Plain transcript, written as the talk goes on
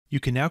You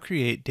can now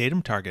create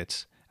datum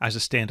targets as a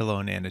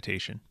standalone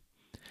annotation.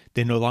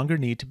 They no longer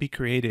need to be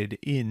created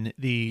in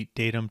the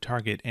datum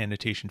target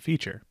annotation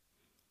feature.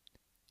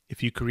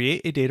 If you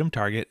create a datum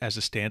target as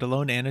a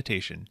standalone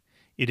annotation,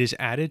 it is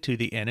added to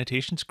the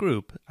annotations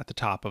group at the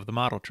top of the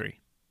model tree.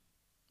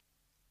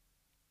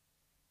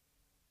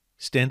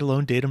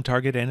 Standalone datum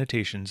target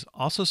annotations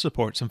also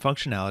support some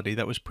functionality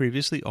that was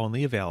previously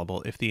only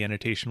available if the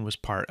annotation was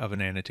part of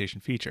an annotation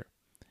feature.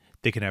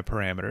 They can have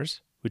parameters,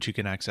 which you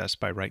can access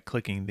by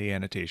right-clicking the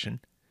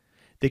annotation.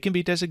 They can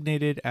be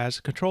designated as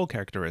a control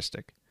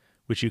characteristic,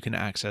 which you can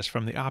access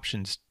from the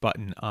Options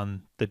button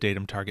on the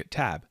Datum Target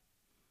tab.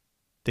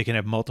 They can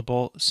have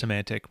multiple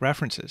semantic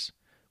references,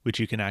 which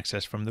you can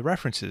access from the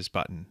References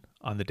button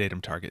on the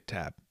Datum Target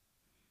tab.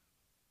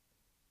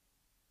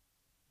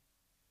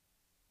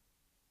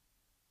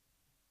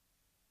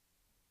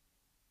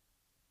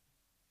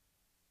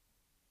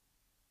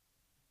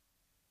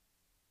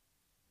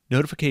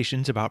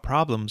 Notifications about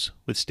problems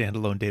with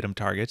standalone datum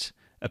targets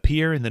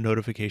appear in the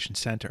Notification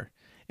Center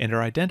and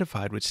are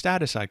identified with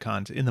status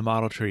icons in the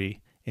model tree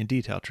and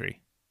detail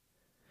tree.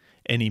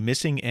 Any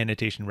missing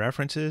annotation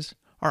references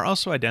are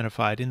also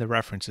identified in the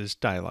References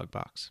dialog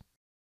box.